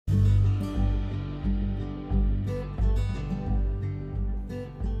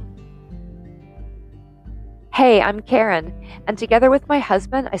Hey, I'm Karen, and together with my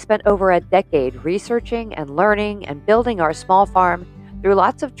husband, I spent over a decade researching and learning and building our small farm through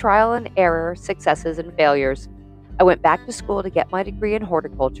lots of trial and error, successes, and failures. I went back to school to get my degree in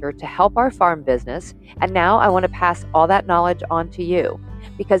horticulture to help our farm business, and now I want to pass all that knowledge on to you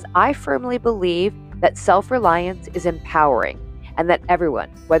because I firmly believe that self reliance is empowering and that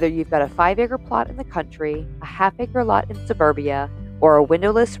everyone, whether you've got a 5 acre plot in the country, a half-acre lot in suburbia, or a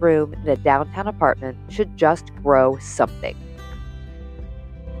windowless room in a downtown apartment, should just grow something.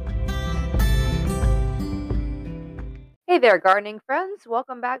 Hey there, gardening friends.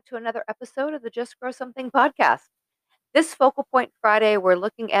 Welcome back to another episode of the Just Grow Something podcast. This Focal Point Friday, we're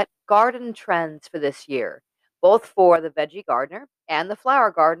looking at garden trends for this year, both for the veggie gardener and the flower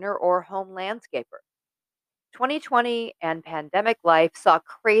gardener or home landscaper. 2020 and pandemic life saw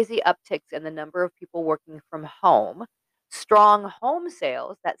crazy upticks in the number of people working from home, strong home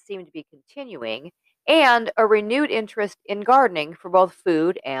sales that seem to be continuing, and a renewed interest in gardening for both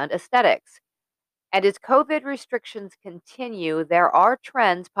food and aesthetics. And as COVID restrictions continue, there are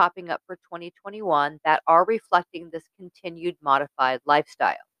trends popping up for 2021 that are reflecting this continued modified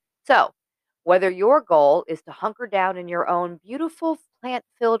lifestyle. So, whether your goal is to hunker down in your own beautiful plant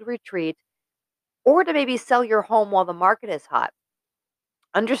filled retreat or to maybe sell your home while the market is hot,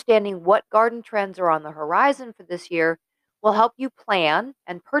 understanding what garden trends are on the horizon for this year will help you plan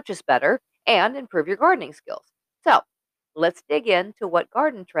and purchase better and improve your gardening skills. So, let's dig into what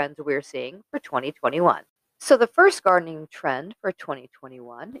garden trends we're seeing for 2021. So, the first gardening trend for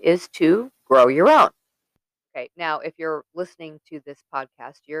 2021 is to grow your own. Okay, now if you're listening to this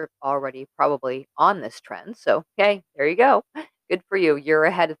podcast, you're already probably on this trend. So, okay, there you go. Good for you. You're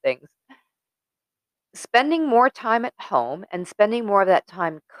ahead of things. Spending more time at home and spending more of that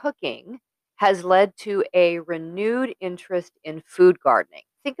time cooking has led to a renewed interest in food gardening.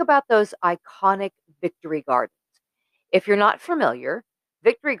 Think about those iconic victory gardens. If you're not familiar,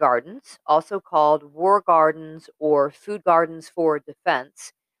 victory gardens, also called war gardens or food gardens for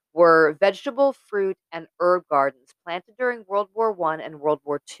defense, were vegetable, fruit, and herb gardens planted during World War I and World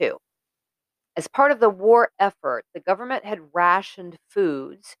War II. As part of the war effort, the government had rationed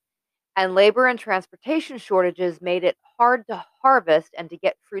foods, and labor and transportation shortages made it hard to harvest and to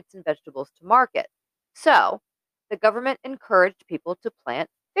get fruits and vegetables to market. So, the government encouraged people to plant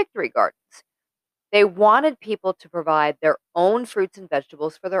victory gardens. They wanted people to provide their own fruits and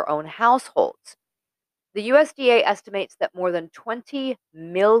vegetables for their own households. The USDA estimates that more than 20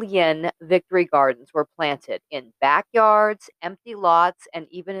 million victory gardens were planted in backyards, empty lots, and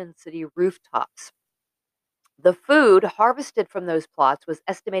even in city rooftops. The food harvested from those plots was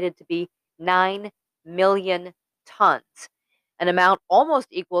estimated to be 9 million tons, an amount almost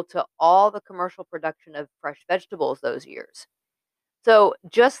equal to all the commercial production of fresh vegetables those years. So,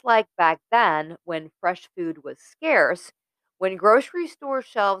 just like back then when fresh food was scarce, when grocery store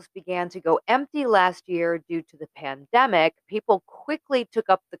shelves began to go empty last year due to the pandemic, people quickly took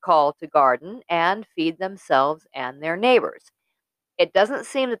up the call to garden and feed themselves and their neighbors. It doesn't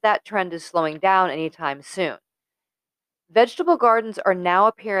seem that that trend is slowing down anytime soon. Vegetable gardens are now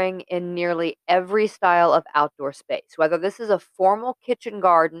appearing in nearly every style of outdoor space, whether this is a formal kitchen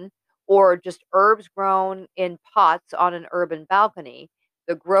garden or just herbs grown in pots on an urban balcony.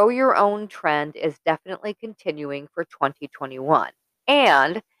 The grow your own trend is definitely continuing for 2021.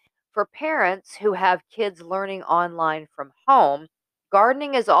 And for parents who have kids learning online from home,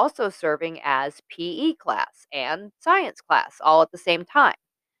 gardening is also serving as PE class and science class all at the same time.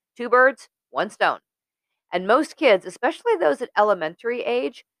 Two birds, one stone. And most kids, especially those at elementary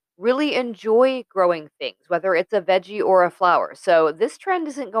age, really enjoy growing things, whether it's a veggie or a flower. So this trend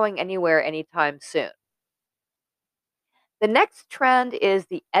isn't going anywhere anytime soon. The next trend is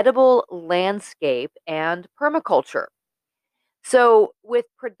the edible landscape and permaculture. So, with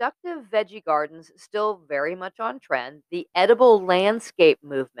productive veggie gardens still very much on trend, the edible landscape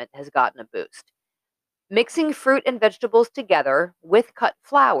movement has gotten a boost. Mixing fruit and vegetables together with cut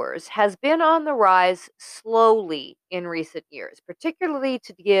flowers has been on the rise slowly in recent years, particularly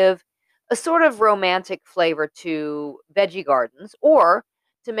to give a sort of romantic flavor to veggie gardens or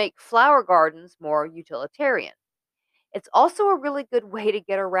to make flower gardens more utilitarian. It's also a really good way to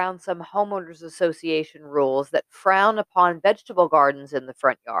get around some homeowners association rules that frown upon vegetable gardens in the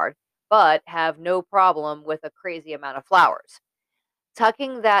front yard, but have no problem with a crazy amount of flowers.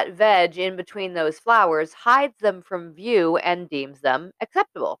 Tucking that veg in between those flowers hides them from view and deems them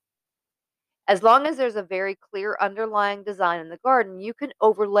acceptable. As long as there's a very clear underlying design in the garden, you can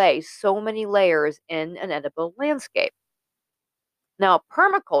overlay so many layers in an edible landscape. Now,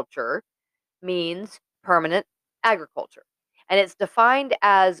 permaculture means permanent agriculture. And it's defined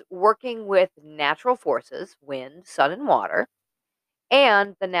as working with natural forces, wind, sun, and water,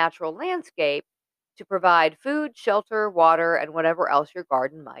 and the natural landscape to provide food, shelter, water, and whatever else your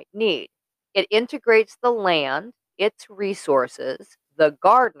garden might need. It integrates the land, its resources, the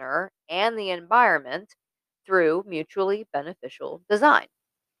gardener, and the environment through mutually beneficial design.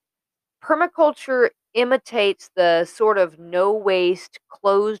 Permaculture imitates the sort of no waste,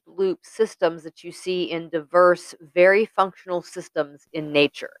 closed loop systems that you see in diverse, very functional systems in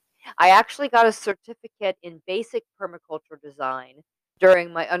nature. I actually got a certificate in basic permaculture design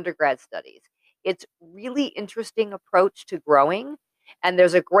during my undergrad studies. It's really interesting approach to growing, and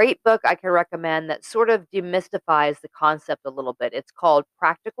there's a great book I can recommend that sort of demystifies the concept a little bit. It's called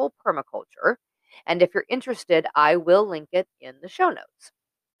Practical Permaculture, and if you're interested, I will link it in the show notes.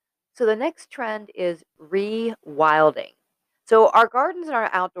 So the next trend is rewilding. So our gardens and our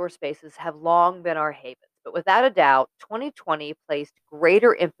outdoor spaces have long been our havens, but without a doubt, 2020 placed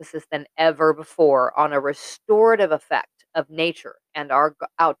greater emphasis than ever before on a restorative effect of nature and our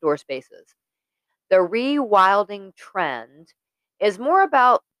outdoor spaces. The rewilding trend is more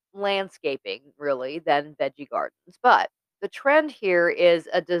about landscaping, really, than veggie gardens. But the trend here is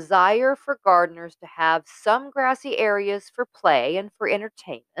a desire for gardeners to have some grassy areas for play and for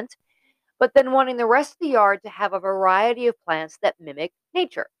entertainment, but then wanting the rest of the yard to have a variety of plants that mimic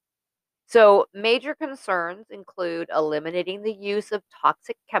nature. So, major concerns include eliminating the use of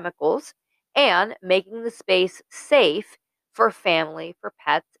toxic chemicals and making the space safe for family, for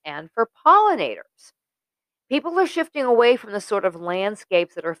pets, and for pollinators. People are shifting away from the sort of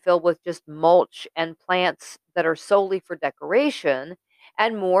landscapes that are filled with just mulch and plants that are solely for decoration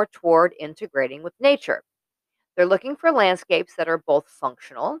and more toward integrating with nature. They're looking for landscapes that are both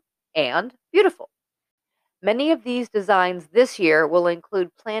functional and beautiful. Many of these designs this year will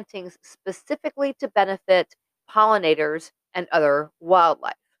include plantings specifically to benefit pollinators and other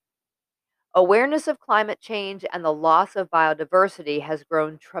wildlife. Awareness of climate change and the loss of biodiversity has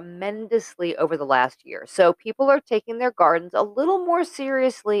grown tremendously over the last year, so people are taking their gardens a little more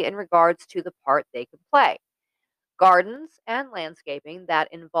seriously in regards to the part they can play. Gardens and landscaping that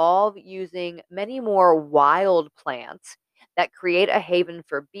involve using many more wild plants that create a haven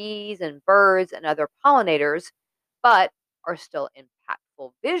for bees and birds and other pollinators, but are still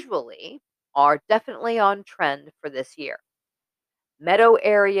impactful visually, are definitely on trend for this year. Meadow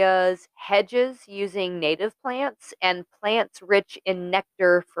areas, hedges using native plants, and plants rich in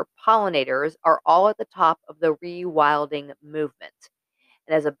nectar for pollinators are all at the top of the rewilding movement.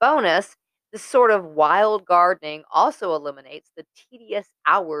 And as a bonus, this sort of wild gardening also eliminates the tedious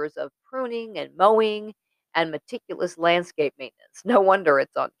hours of pruning and mowing and meticulous landscape maintenance. No wonder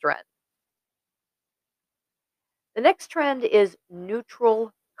it's on trend. The next trend is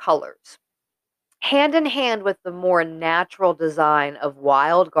neutral colors. Hand in hand with the more natural design of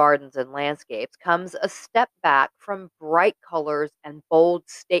wild gardens and landscapes comes a step back from bright colors and bold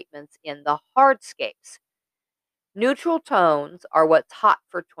statements in the hardscapes. Neutral tones are what's hot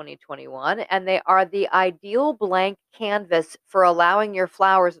for 2021, and they are the ideal blank canvas for allowing your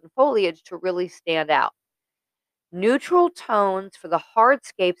flowers and foliage to really stand out. Neutral tones for the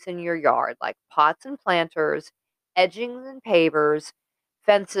hardscapes in your yard, like pots and planters, edgings and pavers,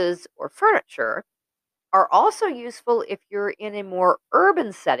 fences, or furniture, are also useful if you're in a more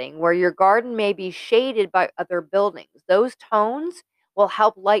urban setting where your garden may be shaded by other buildings. Those tones will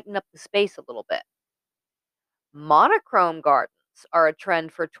help lighten up the space a little bit. Monochrome gardens are a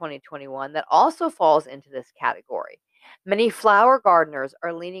trend for 2021 that also falls into this category. Many flower gardeners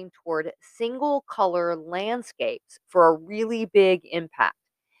are leaning toward single color landscapes for a really big impact.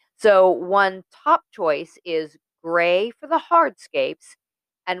 So, one top choice is gray for the hardscapes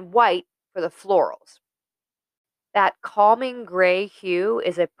and white for the florals. That calming gray hue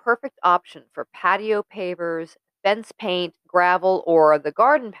is a perfect option for patio pavers, fence paint, gravel, or the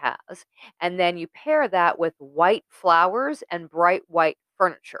garden paths. And then you pair that with white flowers and bright white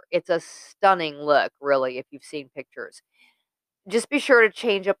furniture. It's a stunning look, really, if you've seen pictures. Just be sure to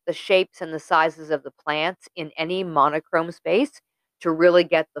change up the shapes and the sizes of the plants in any monochrome space to really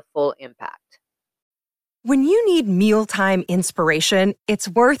get the full impact. When you need mealtime inspiration, it's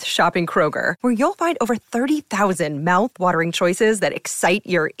worth shopping Kroger, where you'll find over 30,000 mouth-watering choices that excite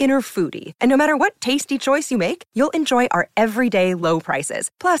your inner foodie. And no matter what tasty choice you make, you'll enjoy our everyday low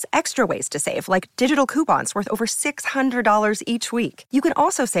prices, plus extra ways to save, like digital coupons worth over $600 each week. You can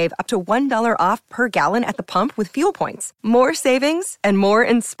also save up to $1 off per gallon at the pump with fuel points. More savings and more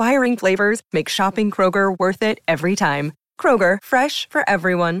inspiring flavors make shopping Kroger worth it every time. Kroger, fresh for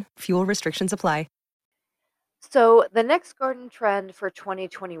everyone. Fuel restrictions apply. So, the next garden trend for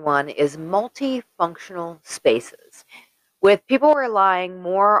 2021 is multifunctional spaces. With people relying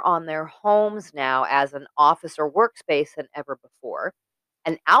more on their homes now as an office or workspace than ever before,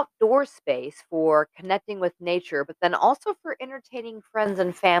 an outdoor space for connecting with nature, but then also for entertaining friends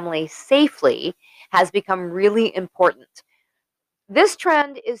and family safely has become really important. This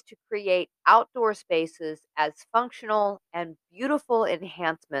trend is to create outdoor spaces as functional and beautiful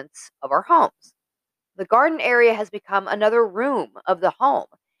enhancements of our homes. The garden area has become another room of the home,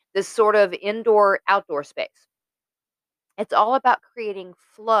 this sort of indoor outdoor space. It's all about creating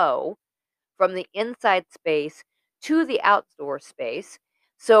flow from the inside space to the outdoor space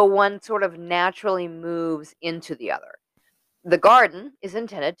so one sort of naturally moves into the other. The garden is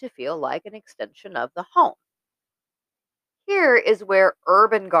intended to feel like an extension of the home. Here is where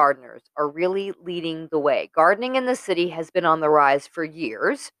urban gardeners are really leading the way. Gardening in the city has been on the rise for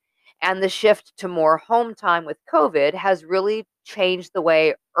years, and the shift to more home time with COVID has really changed the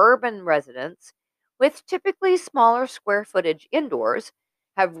way urban residents, with typically smaller square footage indoors,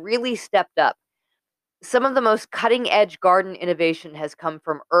 have really stepped up. Some of the most cutting edge garden innovation has come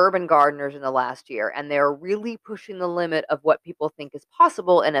from urban gardeners in the last year, and they're really pushing the limit of what people think is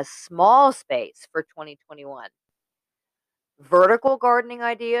possible in a small space for 2021. Vertical gardening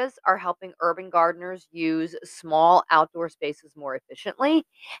ideas are helping urban gardeners use small outdoor spaces more efficiently.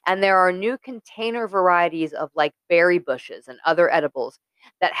 And there are new container varieties of like berry bushes and other edibles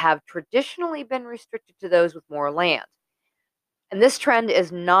that have traditionally been restricted to those with more land. And this trend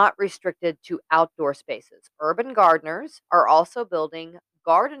is not restricted to outdoor spaces. Urban gardeners are also building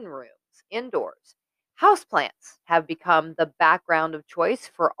garden rooms indoors. Houseplants have become the background of choice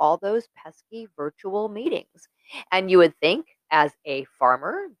for all those pesky virtual meetings. And you would think, as a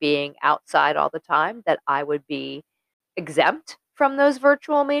farmer being outside all the time, that I would be exempt from those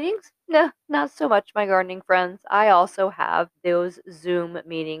virtual meetings? No, not so much, my gardening friends. I also have those Zoom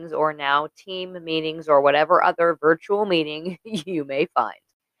meetings or now team meetings or whatever other virtual meeting you may find.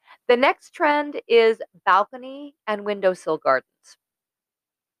 The next trend is balcony and windowsill gardens.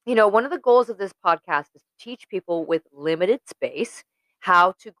 One of the goals of this podcast is to teach people with limited space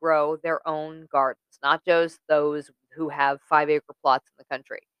how to grow their own gardens, not just those who have 5-acre plots in the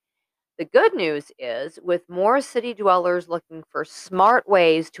country. The good news is, with more city dwellers looking for smart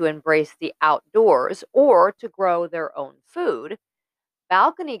ways to embrace the outdoors or to grow their own food,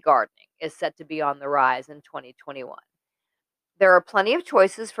 balcony gardening is set to be on the rise in 2021. There are plenty of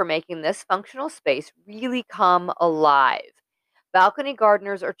choices for making this functional space really come alive. Balcony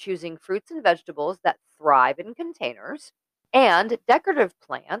gardeners are choosing fruits and vegetables that thrive in containers and decorative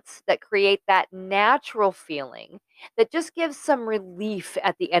plants that create that natural feeling that just gives some relief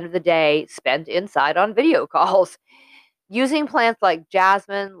at the end of the day spent inside on video calls. Using plants like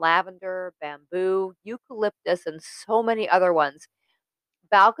jasmine, lavender, bamboo, eucalyptus, and so many other ones,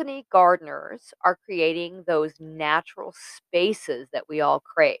 balcony gardeners are creating those natural spaces that we all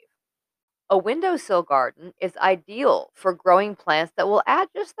crave. A windowsill garden is ideal for growing plants that will add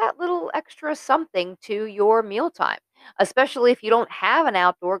just that little extra something to your mealtime, especially if you don't have an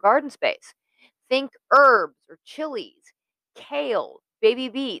outdoor garden space. Think herbs or chilies, kale, baby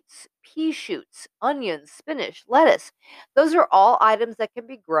beets, pea shoots, onions, spinach, lettuce. Those are all items that can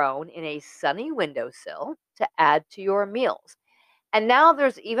be grown in a sunny windowsill to add to your meals. And now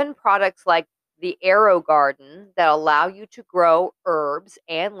there's even products like the Aero Garden that allow you to grow herbs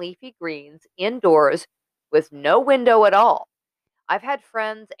and leafy greens indoors with no window at all. I've had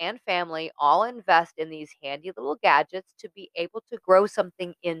friends and family all invest in these handy little gadgets to be able to grow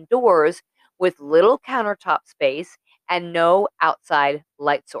something indoors with little countertop space and no outside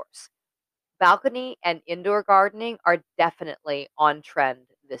light source. Balcony and indoor gardening are definitely on trend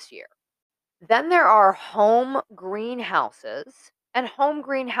this year. Then there are home greenhouses and home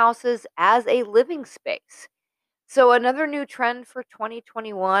greenhouses as a living space. So, another new trend for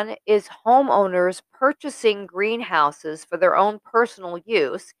 2021 is homeowners purchasing greenhouses for their own personal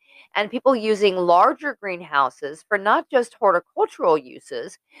use and people using larger greenhouses for not just horticultural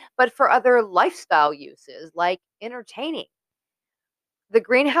uses, but for other lifestyle uses like entertaining. The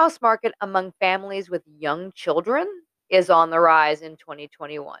greenhouse market among families with young children is on the rise in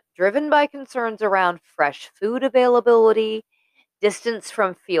 2021, driven by concerns around fresh food availability, distance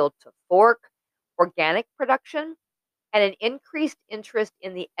from field to fork, organic production, and an increased interest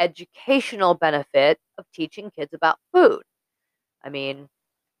in the educational benefit of teaching kids about food. I mean,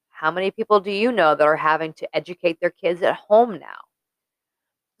 how many people do you know that are having to educate their kids at home now?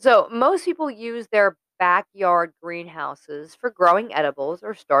 So, most people use their backyard greenhouses for growing edibles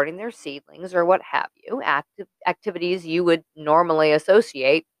or starting their seedlings or what have you, activities you would normally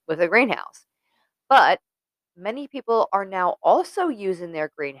associate with a greenhouse. But many people are now also using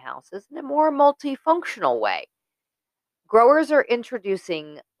their greenhouses in a more multifunctional way. Growers are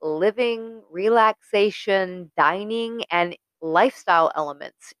introducing living, relaxation, dining, and lifestyle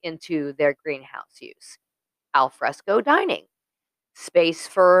elements into their greenhouse use. Alfresco dining, space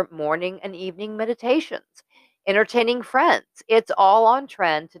for morning and evening meditations, entertaining friends. It's all on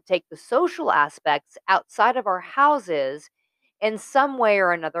trend to take the social aspects outside of our houses in some way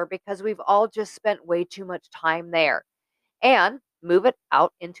or another because we've all just spent way too much time there and move it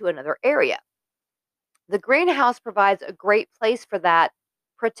out into another area. The greenhouse provides a great place for that,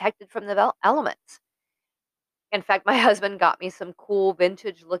 protected from the elements. In fact, my husband got me some cool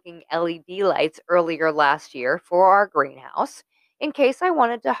vintage looking LED lights earlier last year for our greenhouse in case I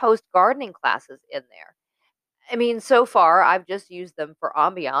wanted to host gardening classes in there. I mean, so far I've just used them for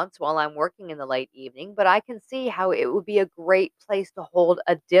ambiance while I'm working in the late evening, but I can see how it would be a great place to hold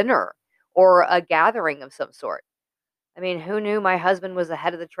a dinner or a gathering of some sort. I mean, who knew my husband was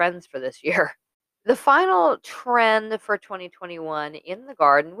ahead of the trends for this year? The final trend for 2021 in the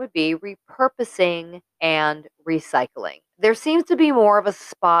garden would be repurposing and recycling. There seems to be more of a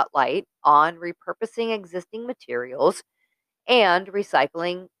spotlight on repurposing existing materials and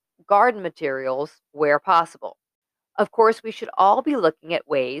recycling garden materials where possible. Of course, we should all be looking at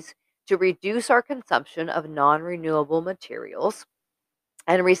ways to reduce our consumption of non renewable materials,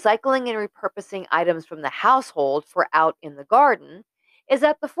 and recycling and repurposing items from the household for out in the garden is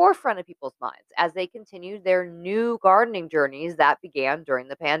at the forefront of people's minds as they continue their new gardening journeys that began during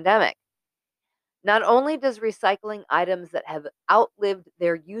the pandemic. Not only does recycling items that have outlived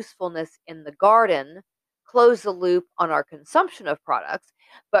their usefulness in the garden close the loop on our consumption of products,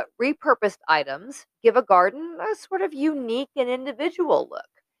 but repurposed items give a garden a sort of unique and individual look.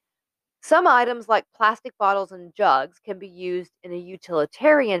 Some items, like plastic bottles and jugs, can be used in a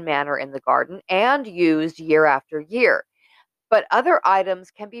utilitarian manner in the garden and used year after year. But other items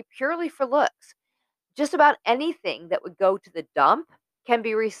can be purely for looks. Just about anything that would go to the dump can be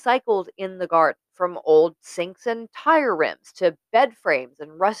recycled in the garden, from old sinks and tire rims to bed frames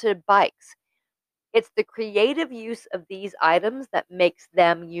and rusted bikes. It's the creative use of these items that makes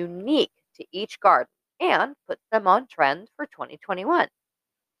them unique to each garden and puts them on trend for 2021.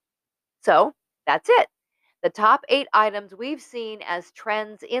 So that's it. The top 8 items we've seen as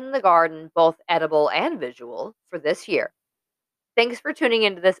trends in the garden, both edible and visual, for this year. Thanks for tuning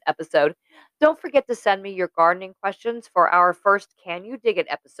into this episode. Don't forget to send me your gardening questions for our first Can You Dig It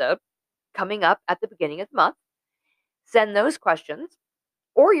episode coming up at the beginning of the month. Send those questions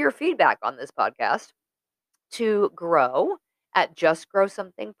or your feedback on this podcast to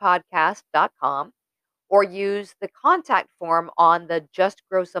grow@justgrowsomethingpodcast.com, or use the contact form on the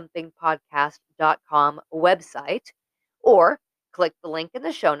justgrowsomethingpodcast.com website, or click the link in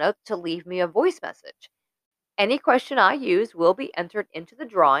the show notes to leave me a voice message. Any question I use will be entered into the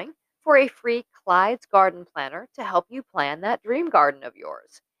drawing for a free Clyde's Garden Planner to help you plan that dream garden of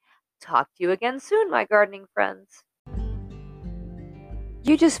yours. Talk to you again soon, my gardening friends.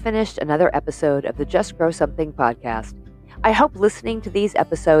 You just finished another episode of the Just Grow Something podcast. I hope listening to these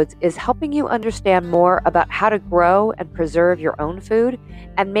episodes is helping you understand more about how to grow and preserve your own food,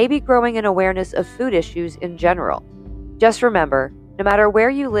 and maybe growing an awareness of food issues in general. Just remember, no matter where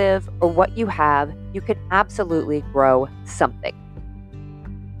you live or what you have, you can absolutely grow something.